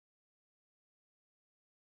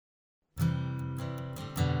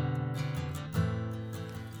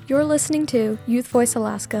You're listening to Youth Voice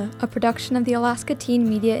Alaska, a production of the Alaska Teen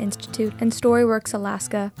Media Institute and Storyworks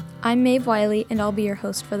Alaska. I'm Maeve Wiley, and I'll be your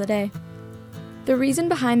host for the day. The reason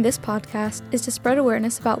behind this podcast is to spread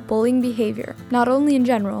awareness about bullying behavior, not only in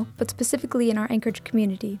general, but specifically in our Anchorage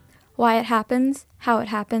community, why it happens, how it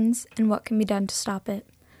happens, and what can be done to stop it.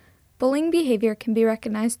 Bullying behavior can be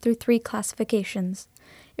recognized through 3 classifications.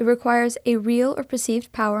 It requires a real or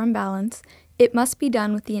perceived power imbalance, it must be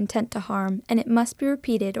done with the intent to harm, and it must be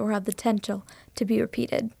repeated or have the potential to be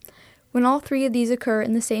repeated. When all 3 of these occur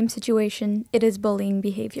in the same situation, it is bullying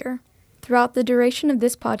behavior. Throughout the duration of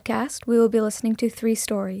this podcast, we will be listening to 3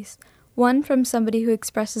 stories. 1 from somebody who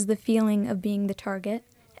expresses the feeling of being the target,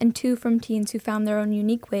 and 2 from teens who found their own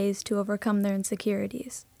unique ways to overcome their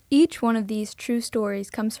insecurities. Each one of these true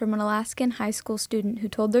stories comes from an Alaskan high school student who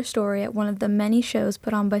told their story at one of the many shows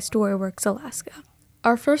put on by Storyworks Alaska.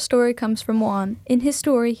 Our first story comes from Juan. In his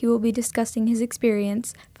story, he will be discussing his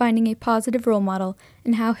experience finding a positive role model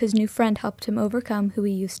and how his new friend helped him overcome who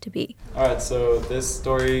he used to be. Alright, so this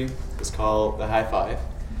story is called The High Five.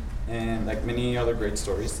 And like many other great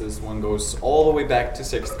stories, this one goes all the way back to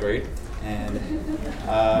 6th grade. And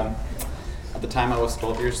at the time I was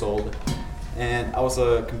 12 years old, and I was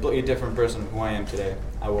a completely different person who I am today.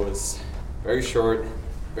 I was very short,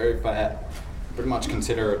 very fat, pretty much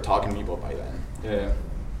considered a talking people by then. Yeah.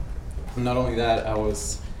 Not only that, I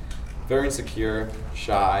was very insecure,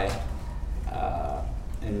 shy,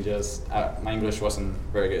 and just my English wasn't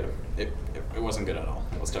very good. It wasn't good at all.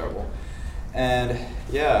 It was terrible. And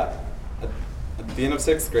yeah, at the end of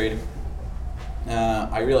 6th grade,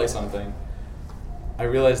 I realized something. I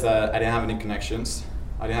realized that I didn't have any connections.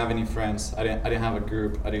 I didn't have any friends. I didn't have a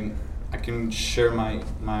group. I couldn't share my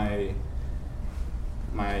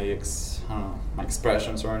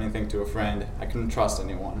expressions or anything to a friend. I couldn't trust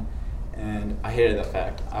anyone, and I hated that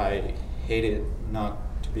fact. I hated not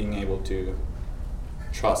being able to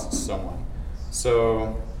trust someone.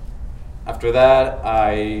 So after that,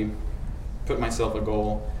 I put myself a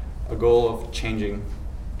goal of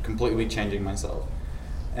completely changing myself.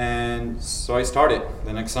 And so I started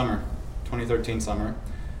the next summer, 2013 summer,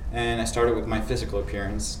 and I started with my physical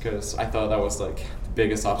appearance because I thought that was like the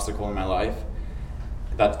biggest obstacle in my life.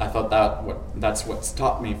 I thought that's what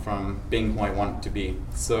stopped me from being who I wanted to be.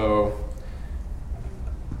 So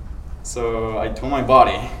I told my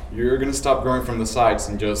body, you're gonna stop growing from the sides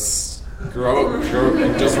and just grow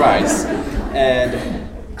and just rise. And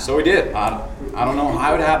so we did. I don't know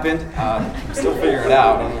how it happened. I'm still figuring it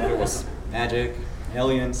out. I don't know if it was magic,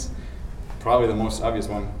 aliens, probably the most obvious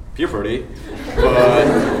one, puberty,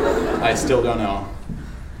 but I still don't know.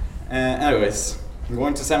 And anyways, I'm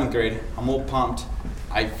going to 7th grade. I'm all pumped.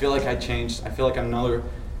 I feel like I changed. I feel like I'm another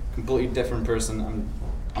completely different person.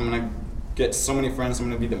 I'm gonna get so many friends. I'm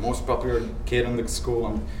gonna be the most popular kid in the school.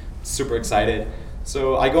 I'm super excited.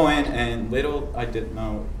 So I go in, and little I didn't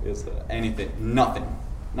know is that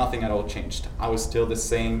nothing at all changed. I was still the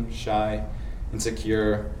same shy,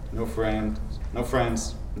 insecure, no friends,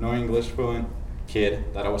 no English fluent kid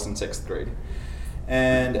that I was in 6th grade.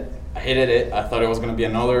 And I hated it. I thought it was gonna be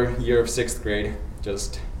another year of 6th grade.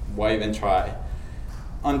 Just why even try?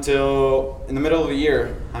 Until in the middle of the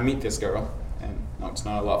year, I meet this girl, and no, it's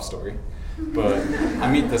not a love story, but I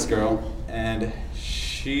meet this girl, and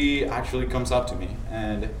she actually comes up to me,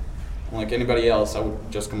 and like anybody else, I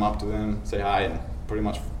would just come up to them, say hi, and pretty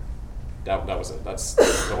much that was it. That's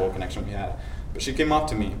the whole connection we had. But she came up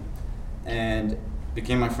to me, and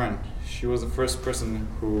became my friend. She was the first person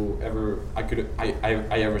who I ever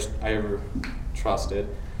trusted,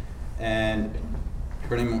 and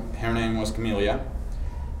her name was Camellia.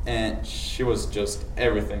 And she was just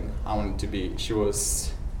everything I wanted to be. She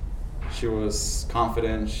was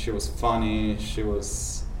confident. She was funny. She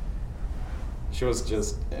was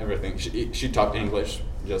just everything. She talked English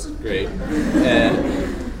just great, and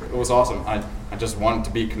it was awesome. I just wanted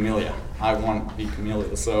to be Camellia. I wanted to be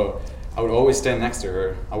Camellia. So I would always stand next to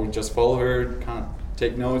her. I would just follow her, kind of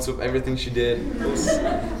take notes of everything she did. It was,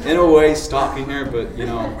 in a way, stalking her, but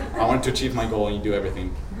I wanted to achieve my goal, and you do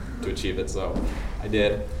everything to achieve it. So I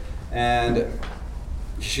did, and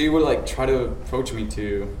she would try to approach me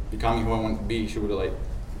to becoming who I wanted to be. She would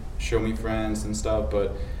show me friends and stuff,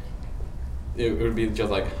 but it would be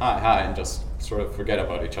just hi, and just sort of forget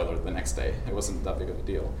about each other the next day. It wasn't that big of a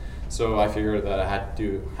deal. So I figured that I had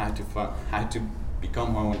to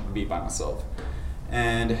become who I wanted to be by myself.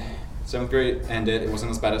 And 7th grade ended. It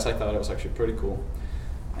wasn't as bad as I thought. It was actually pretty cool.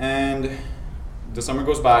 And the summer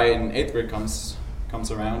goes by, and 8th grade comes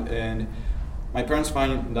around, and my parents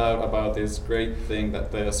find out about this great thing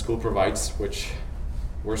that the school provides, which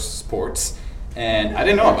were sports. And I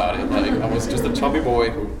didn't know about it. Like, I was just a chubby boy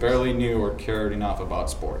who barely knew or cared enough about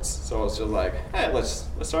sports. So I was just like, hey, let's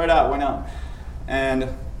try it out. Why not? And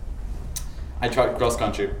I tried cross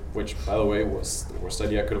country, which, by the way, was the worst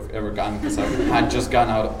idea I could have ever gotten, because I had just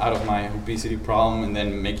gotten out of my obesity problem, and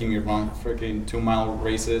then making me run freaking 2-mile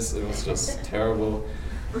races. It was just terrible.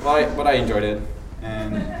 But I enjoyed it.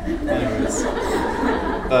 And anyways,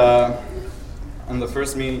 on the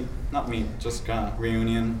first just kind of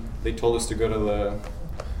reunion, they told us to go to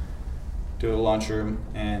the lunchroom,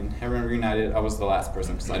 and everyone reunited. I was the last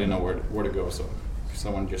person because I didn't know where to go, so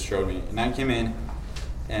someone just showed me. And I came in,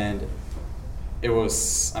 and it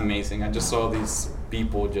was amazing. I just saw these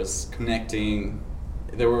people just connecting.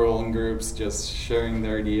 They were all in groups, just sharing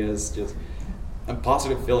their ideas, just a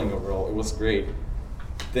positive feeling overall. It was great.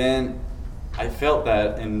 Then I felt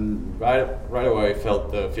that, and right away I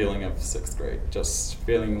felt the feeling of 6th grade, just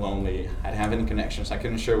feeling lonely. I didn't have any connections. I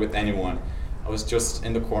couldn't share with anyone. I was just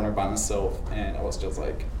in the corner by myself, and I was just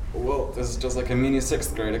like, well, this is just like a mini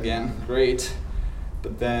 6th grade again. Great.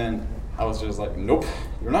 But then I was just like, nope,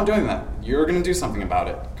 you're not doing that. You're going to do something about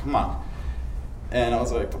it. Come on. And I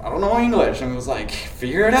was like, I don't know English. And I was like,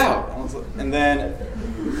 figure it out. And then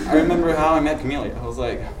I remember how I met Camelia. I was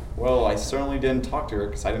like, well, I certainly didn't talk to her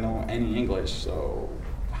because I didn't know any English, so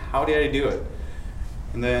how did I do it?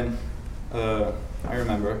 And then I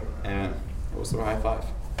remember, and it was a high five.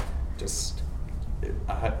 Just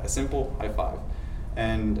a simple high five.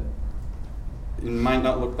 And it might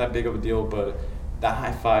not look that big of a deal, but that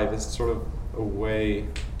high five is sort of a way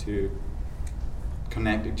to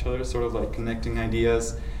connect each other, sort of like connecting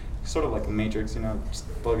ideas, sort of like a matrix,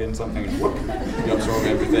 just plug in something and whoop, you absorb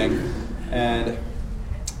everything. And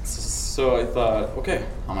so I thought, okay,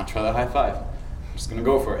 I'm gonna try that high five. I'm just gonna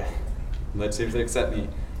go for it. Let's see if they accept me.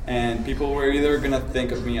 And people were either gonna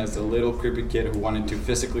think of me as a little creepy kid who wanted to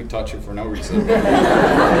physically touch you for no reason,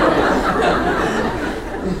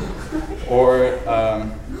 or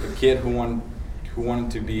a kid who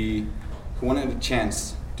wanted a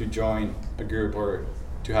chance to join a group or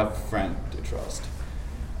to have a friend to trust.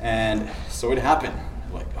 And so it happened.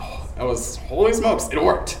 Like, holy smokes, it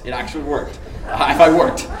worked. It actually worked. The high five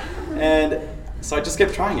worked. And so I just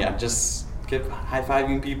kept trying it. I just kept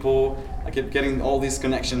high-fiving people. I kept getting all these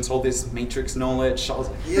connections, all this matrix knowledge. I was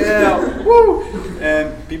like, yeah, woo!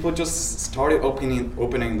 And people just started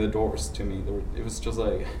opening the doors to me. It was just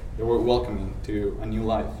like, they were welcoming to a new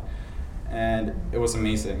life. And it was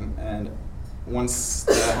amazing. And once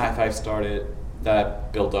the high five started,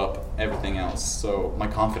 that built up everything else. So my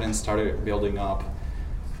confidence started building up.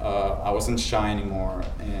 I wasn't shy anymore,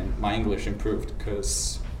 and my English improved,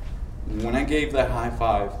 because when I gave that high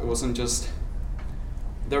five, it wasn't just,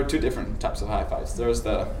 there are two different types of high fives. There's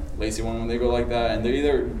the lazy one when they go like that, and they're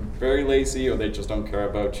either very lazy or they just don't care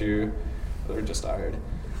about you, or they're just tired.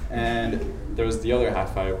 And there's the other high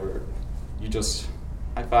five where you just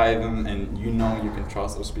high five them, and you can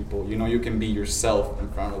trust those people. You can be yourself in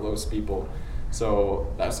front of those people. So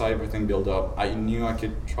that's how everything built up. I knew I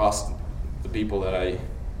could trust the people that I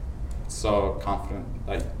saw confident,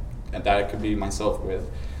 and that I could be myself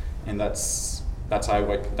with. And that's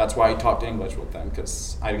why I talked English with them,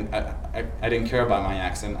 because I didn't care about my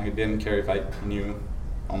accent. I didn't care if I knew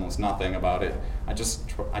almost nothing about it. I just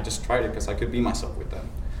tried it because I could be myself with them,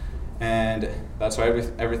 and that's why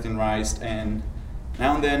everything rised. And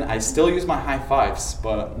now and then I still use my high fives,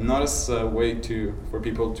 but not as a way for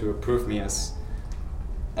people to approve me as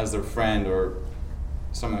their friend or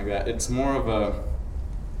something like that. It's more of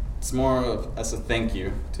as a thank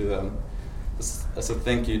you to them. As a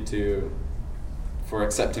thank you for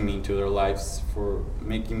accepting me into their lives, for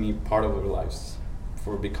making me part of their lives,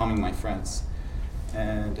 for becoming my friends.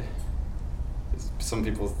 And some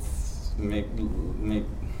people may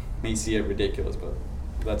see it ridiculous, but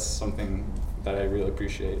that's something that I really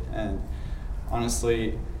appreciate. And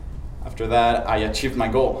honestly, after that, I achieved my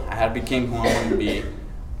goal. I had became who I wanted to be.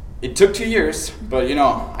 It took 2 years, but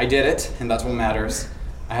I did it, and that's what matters.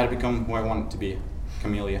 I had to become who I wanted to be,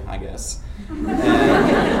 Camelia, I guess. And,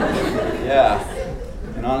 yeah,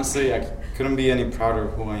 and honestly, I couldn't be any prouder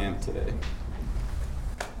of who I am today.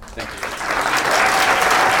 Thank you.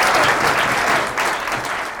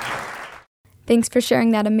 Thanks for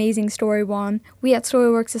sharing that amazing story, Juan. We at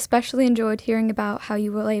Storyworks especially enjoyed hearing about how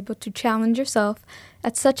you were able to challenge yourself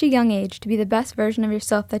at such a young age to be the best version of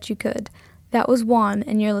yourself that you could. That was Juan,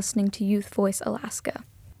 and you're listening to Youth Voice Alaska.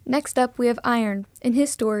 Next up, we have Iron. In his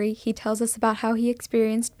story, he tells us about how he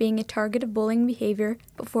experienced being a target of bullying behavior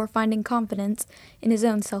before finding confidence in his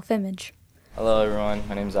own self-image. Hello everyone,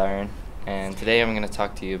 my name's Iron, and today I'm going to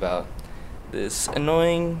talk to you about this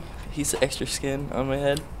annoying piece of extra skin on my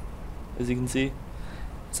head. as you can see.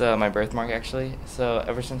 It's my birthmark, actually. So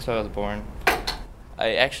ever since I was born,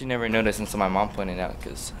 I actually never noticed until my mom pointed it out,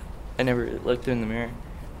 because I never looked in the mirror.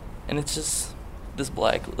 And it's just this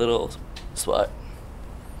black little spot.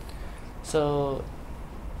 So,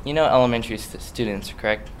 elementary students,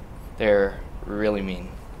 correct? They're really mean.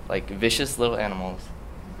 Like vicious little animals.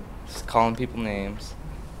 Just calling people names,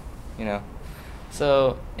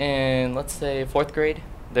 So in, let's say, 4th grade,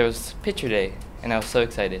 there was picture day, and I was so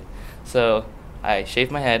excited. So I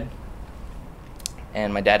shaved my head,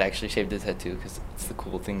 and my dad actually shaved his head too, because it's the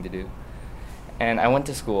cool thing to do. And I went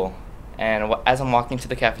to school, and as I'm walking to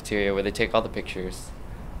the cafeteria where they take all the pictures,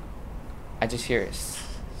 I just hear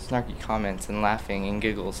snarky comments and laughing and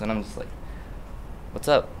giggles, and I'm just like, what's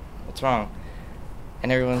up? What's wrong?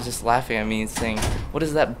 And everyone's just laughing at me and saying, what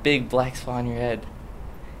is that big black spot on your head?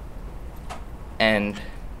 And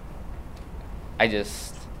I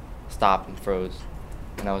just stopped and froze.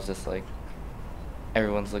 And I was just like,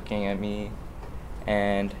 everyone's looking at me.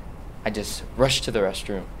 And I just rushed to the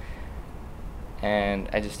restroom. And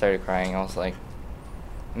I just started crying. I was like,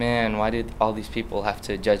 man, why did all these people have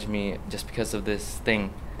to judge me just because of this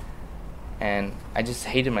thing? And I just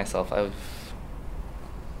hated myself. I was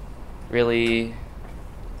really,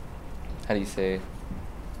 I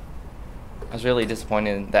was really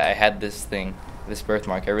disappointed that I had this thing, this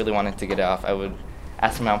birthmark. I really wanted to get it off. I would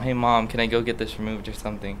ask my mom, hey mom, can I go get this removed or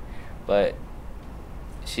something? But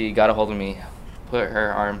she got a hold of me, put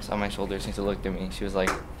her arms on my shoulders, and she looked at me. She was like,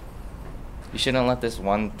 you shouldn't let this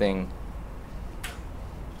one thing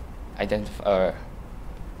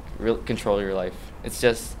control your life. It's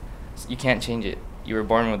just, you can't change it. You were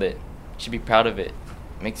born with it. You should be proud of it.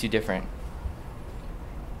 It makes you different.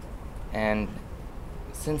 And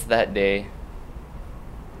since that day,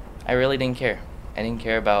 I really didn't care. I didn't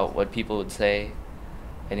care about what people would say.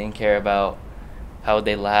 I didn't care about how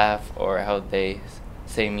they laugh or how they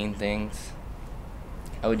say mean things.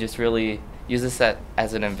 I would just really use this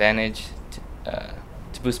as an advantage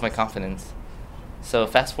to boost my confidence. So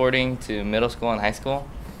fast forwarding to middle school and high school,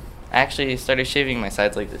 I actually started shaving my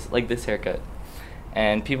sides like this haircut.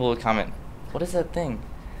 And people would comment, what is that thing?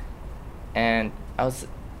 And I would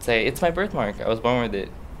say, it's my birthmark. I was born with it.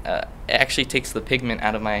 It actually takes the pigment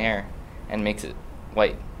out of my hair and makes it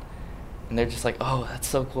white. And they're just like, oh, that's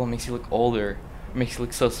so cool. It makes you look older. It makes you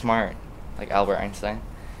look so smart, like Albert Einstein.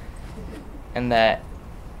 And that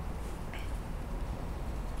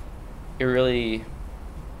it really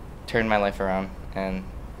turned my life around. And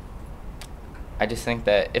I just think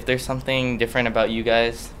that if there's something different about you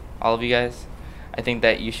guys, all of you guys, I think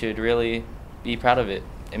that you should really be proud of it.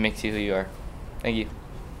 It makes you who you are. Thank you.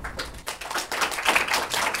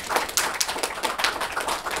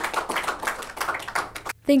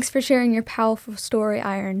 Thanks for sharing your powerful story,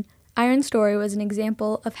 Iron. Iron's story was an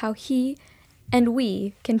example of how he and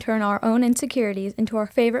we can turn our own insecurities into our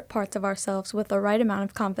favorite parts of ourselves with the right amount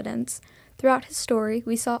of confidence. Throughout his story,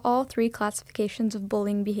 we saw all 3 classifications of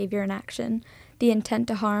bullying behavior in action: the intent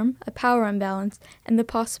to harm, a power imbalance, and the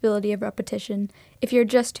possibility of repetition. If you're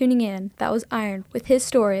just tuning in, that was Iron with his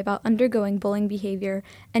story about undergoing bullying behavior,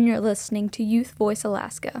 and you're listening to Youth Voice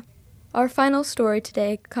Alaska. Our final story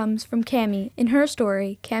today comes from Cammie. In her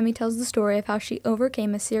story, Cammie tells the story of how she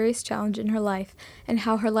overcame a serious challenge in her life and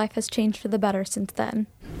how her life has changed for the better since then.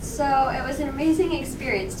 So it was an amazing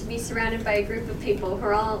experience to be surrounded by a group of people who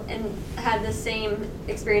had the same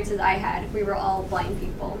experience as I had. We were all blind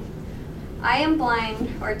people. I am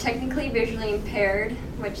blind, or technically visually impaired,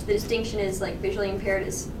 which the distinction is like visually impaired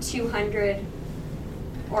is 200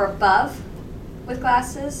 or above with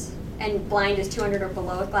glasses, and blind is 200 or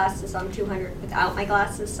below with glasses, so I'm 200 without my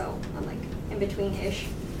glasses, so I'm like in between-ish.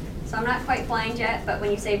 So I'm not quite blind yet, but when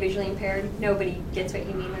you say visually impaired, nobody gets what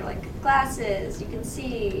you mean. They're like, glasses, you can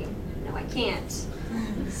see. No, I can't.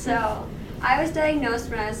 So I was diagnosed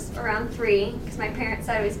when I was around 3, because my parents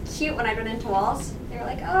said I was cute when I'd run into walls. They were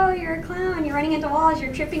like, oh, you're a clown, you're running into walls,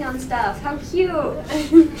 you're tripping on stuff, how cute.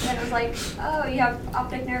 And it was like, oh, you have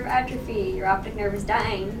optic nerve atrophy, your optic nerve is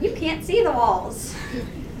dying, you can't see the walls.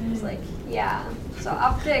 I was like, yeah. So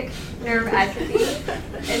optic nerve atrophy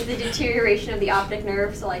is the deterioration of the optic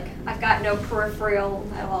nerve. So like, I've got no peripheral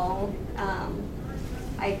at all.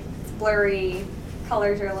 It's blurry,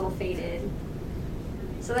 colors are a little faded.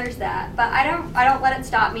 So there's that. But I don't let it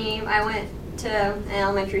stop me. I went to an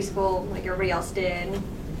elementary school like everybody else did,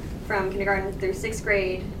 from kindergarten through 6th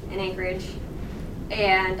grade in Anchorage.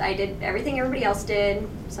 And I did everything everybody else did.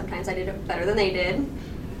 Sometimes I did it better than they did.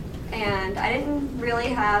 And I didn't really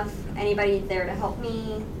have anybody there to help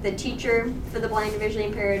me. The teacher for the blind and visually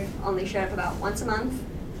impaired only showed up about once a month,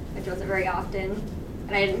 which wasn't very often.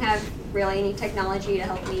 And I didn't have really any technology to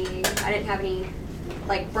help me. I didn't have any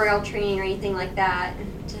like Braille training or anything like that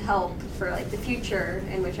to help for like the future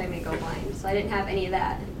in which I may go blind. So I didn't have any of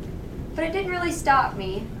that. But it didn't really stop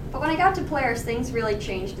me. But when I got to Polaris, things really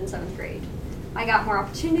changed in 7th grade. I got more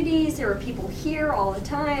opportunities. There were people here all the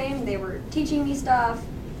time. They were teaching me stuff.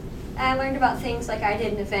 And I learned about things like I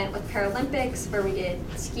did an event with Paralympics where we did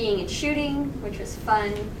skiing and shooting, which was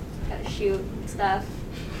fun. Got to shoot stuff.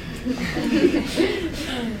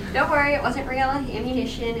 Don't worry, it wasn't real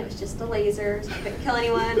ammunition. It was just a laser, so I couldn't kill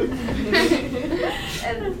anyone.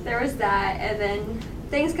 And there was that. And then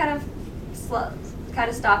things kind of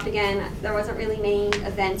stopped again. There wasn't really many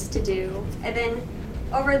events to do. And then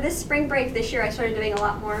over this spring break this year, I started doing a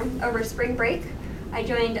lot more. Over spring break, I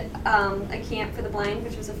joined a camp for the blind,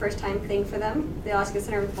 which was a first-time thing for them. The Alaska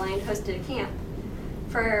Center for the Blind hosted a camp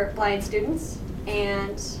for blind students,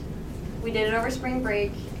 and we did it over spring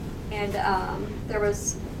break. And there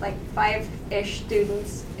was like 5-ish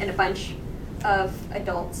students and a bunch of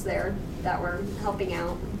adults there that were helping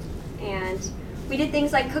out. And we did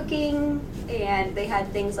things like cooking, and they had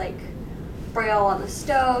things like Braille on the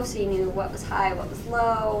stove, so you knew what was high, what was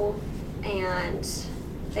low. And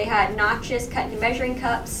they had notches cut into measuring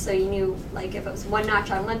cups, so you knew like if it was 1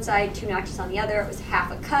 notch on one side, 2 notches on the other, it was half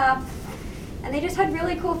a cup. And they just had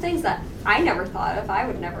really cool things that I never thought of, I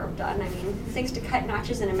would never have done. I mean, things to cut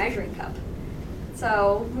notches in a measuring cup.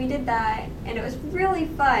 So we did that, and it was really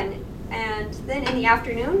fun. And then in the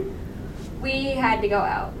afternoon, we had to go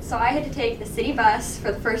out. So I had to take the city bus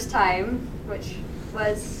for the first time, which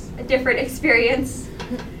was a different experience.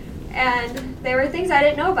 And there were things I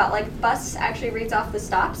didn't know about, like the bus actually reads off the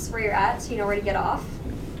stops where you're at, so you know where to get off.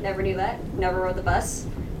 Never knew that. Never rode the bus.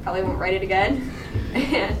 Probably won't ride it again.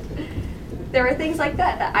 And there were things like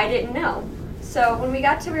that I didn't know. So when we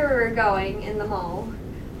got to where we were going in the mall,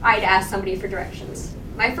 I'd ask somebody for directions.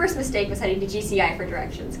 My first mistake was heading to GCI for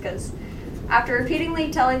directions, because after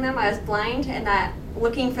repeatedly telling them I was blind and that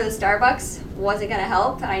looking for the Starbucks wasn't going to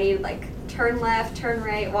help, and I needed like turn left, turn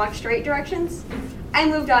right, walk straight directions, I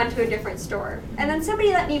moved on to a different store. And then somebody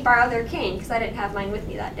let me borrow their cane because I didn't have mine with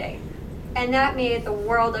me that day. And that made the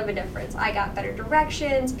world of a difference. I got better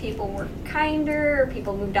directions, people were kinder,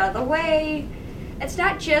 people moved out of the way. It's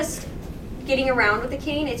not just getting around with a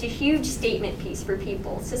cane, it's a huge statement piece for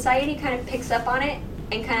people. Society kind of picks up on it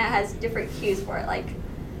and kind of has different cues for it. Like,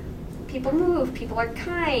 people move, people are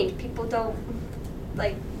kind, people don't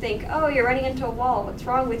like think, oh, you're running into a wall, what's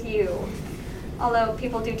wrong with you? Although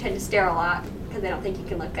people do tend to stare a lot because they don't think you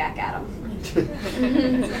can look back at them.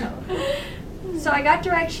 So I got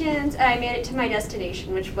directions, and I made it to my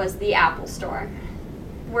destination, which was the Apple store,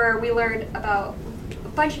 where we learned about a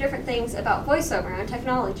bunch of different things about voiceover and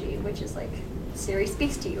technology, which is like Siri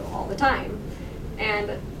speaks to you all the time.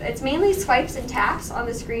 And it's mainly swipes and taps on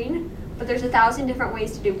the screen, but there's 1,000 different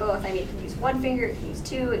ways to do both. I mean, it can use 1 finger, it can use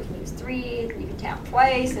 2, it can use 3, you can tap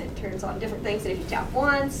twice, and it turns on different things than if you tap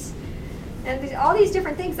once. And there's all these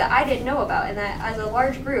different things that I didn't know about, and that as a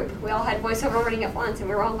large group, we all had voiceover running at once, and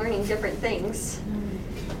we were all learning different things.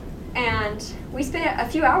 And we spent a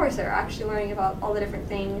few hours there actually learning about all the different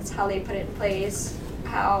things, how they put it in place,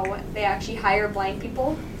 how they actually hire blind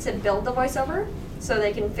people to build the voiceover so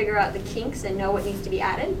they can figure out the kinks and know what needs to be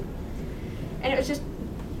added. And it was just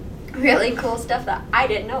really cool stuff that I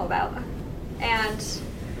didn't know about. And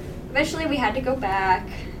eventually we had to go back,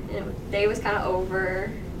 and the day was kind of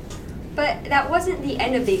over. But that wasn't the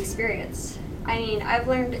end of the experience. I mean, I've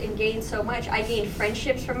learned and gained so much. I gained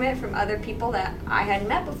friendships from it, from other people that I hadn't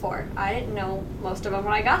met before. I didn't know most of them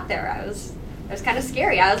when I got there. It was kind of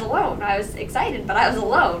scary. I was alone. I was excited, but I was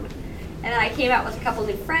alone. And then I came out with a couple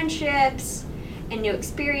new friendships and new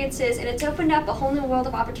experiences, and it's opened up a whole new world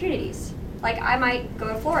of opportunities. Like, I might go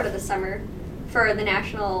to Florida this summer for the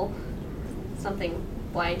National something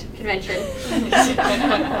blind convention.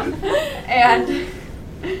 And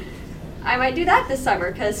I might do that this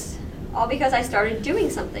summer because I started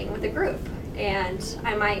doing something with a group. And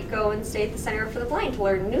I might go and stay at the Center for the Blind to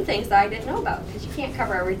learn new things that I didn't know about, because you can't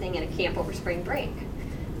cover everything in a camp over spring break.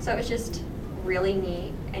 So it's just really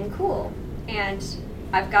neat and cool. And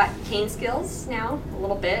I've got cane skills now, a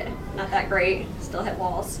little bit, not that great, still hit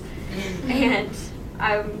walls. And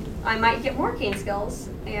I might get more cane skills,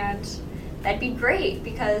 and that'd be great,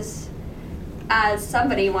 because as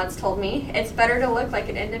somebody once told me, it's better to look like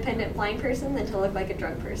an independent blind person than to look like a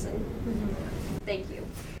drunk person. Mm-hmm. Thank you.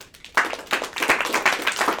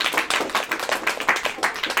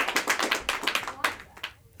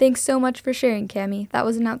 Thanks so much for sharing, Cami. That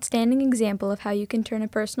was an outstanding example of how you can turn a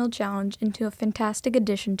personal challenge into a fantastic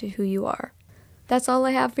addition to who you are. That's all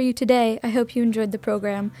I have for you today. I hope you enjoyed the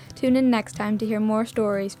program. Tune in next time to hear more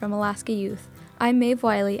stories from Alaska youth. I'm Maeve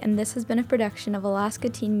Wiley, and this has been a production of Alaska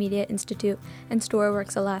Teen Media Institute and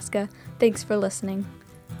Storyworks Alaska. Thanks for listening.